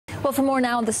Well, for more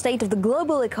now on the state of the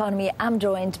global economy, I'm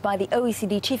joined by the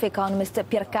OECD chief economist,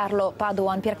 Pier Carlo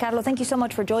Padoan. Pier Carlo, thank you so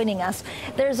much for joining us.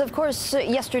 There's, of course,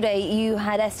 yesterday you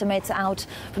had estimates out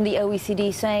from the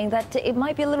OECD saying that it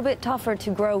might be a little bit tougher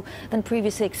to grow than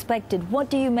previously expected.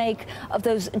 What do you make of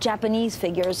those Japanese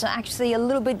figures? Actually, a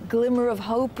little bit glimmer of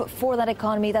hope for that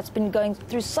economy that's been going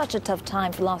through such a tough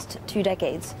time for the last 2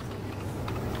 decades.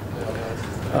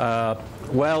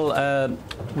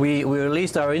 We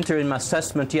released our interim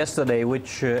assessment yesterday,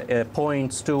 which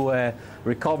points to a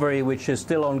recovery which is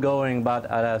still ongoing, but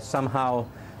at a somehow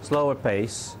slower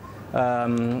pace.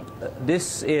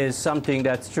 This is something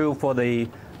that's true for the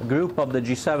group of the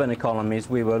G7 economies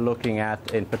we were looking at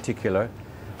in particular.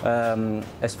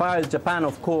 As far as Japan,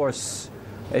 of course,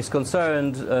 is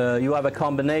concerned, you have a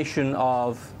combination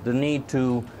of the need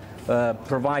to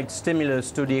provide stimulus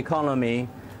to the economy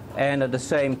and at the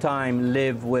same time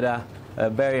live with a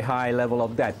very high level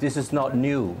of debt. This is not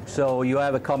new. So you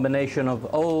have a combination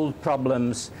of old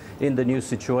problems in the new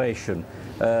situation.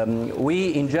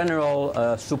 We, in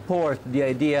general, support the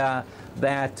idea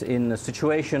that in a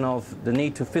situation of the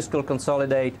need to fiscal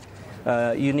consolidate,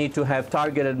 you need to have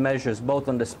targeted measures both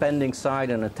on the spending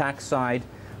side and the tax side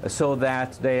so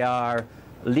that they are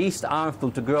least harmful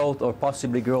to growth or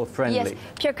possibly growth friendly. Yes,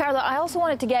 Pier Carlo, I also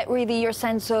wanted to get really your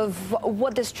sense of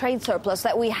what this trade surplus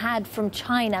that we had from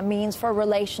China means for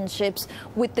relationships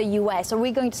with the US. Are we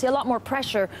going to see a lot more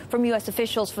pressure from US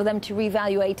officials for them to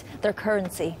reevaluate their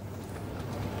currency?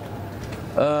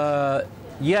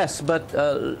 Yes, but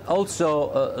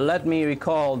also let me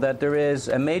recall that there is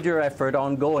a major effort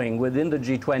ongoing within the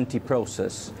G20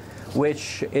 process,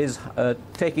 which is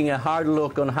taking a hard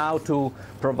look on how to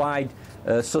provide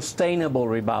sustainable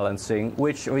rebalancing,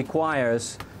 which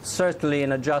requires certainly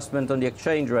an adjustment on the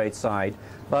exchange rate side,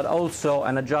 but also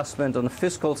an adjustment on the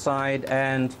fiscal side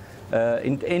and,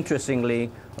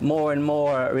 interestingly, more and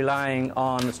more relying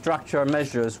on structural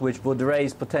measures which would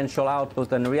raise potential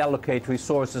output and reallocate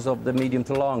resources of the medium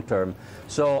to long term.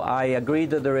 So I agree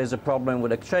that there is a problem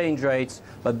with exchange rates,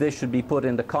 but this should be put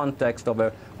in the context of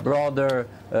a broader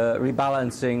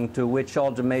rebalancing to which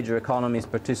all the major economies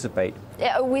participate.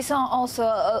 We saw also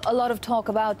a lot of talk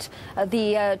about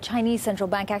the Chinese central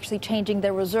bank actually changing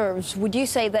their reserves. Would you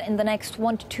say that in the next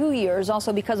 1 to 2 years,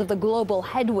 also because of the global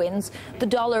headwinds, the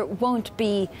dollar won't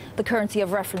be the currency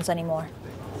of reference anymore?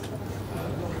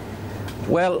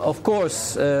 Well, of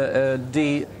course,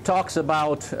 the talks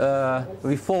about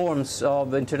reforms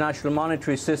of the international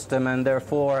monetary system and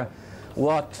therefore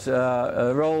what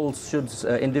roles should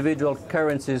individual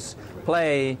currencies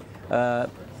play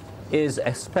is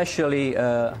especially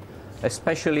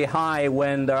high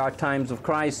when there are times of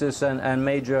crisis and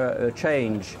major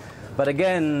change. But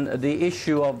again, the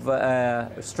issue of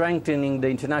strengthening the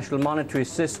international monetary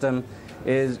system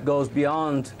goes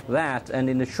beyond that, and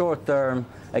in the short term,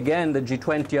 again, the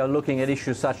G20 are looking at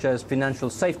issues such as financial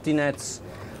safety nets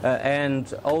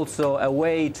and also a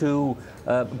way to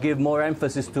give more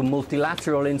emphasis to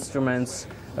multilateral instruments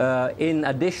in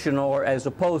addition or as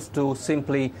opposed to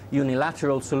simply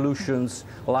unilateral solutions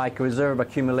like reserve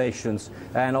accumulations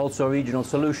and also regional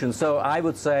solutions. So I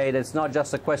would say that it's not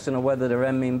just a question of whether the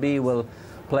renminbi will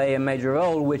play a major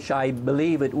role, which I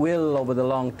believe it will over the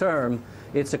long term.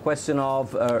 It's a question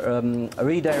of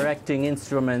redirecting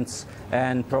instruments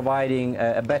and providing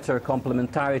a better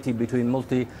complementarity between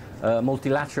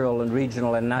multilateral and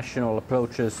regional and national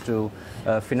approaches to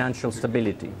financial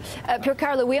stability. Pier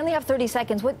Carlo, we only have 30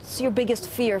 seconds. What's your biggest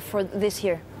fear for this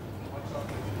year?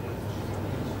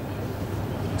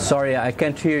 Sorry, I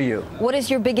can't hear you. What is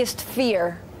your biggest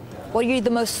fear? What are you the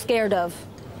most scared of?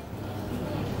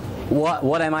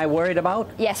 What am I worried about?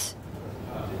 Yes.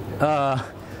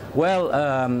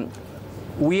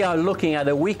 We are looking at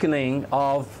a weakening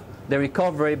of the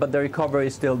recovery, but the recovery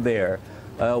is still there.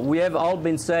 We have all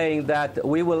been saying that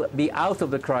we will be out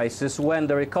of the crisis when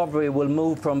the recovery will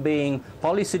move from being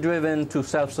policy-driven to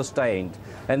self-sustained.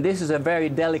 And this is a very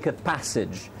delicate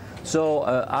passage. So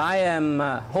I am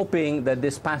hoping that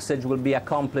this passage will be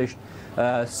accomplished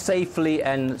safely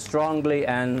and strongly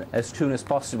and as soon as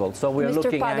possible. So we're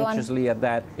looking anxiously at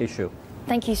that issue.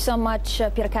 Thank you so much,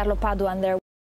 Pier Carlo Padoan there.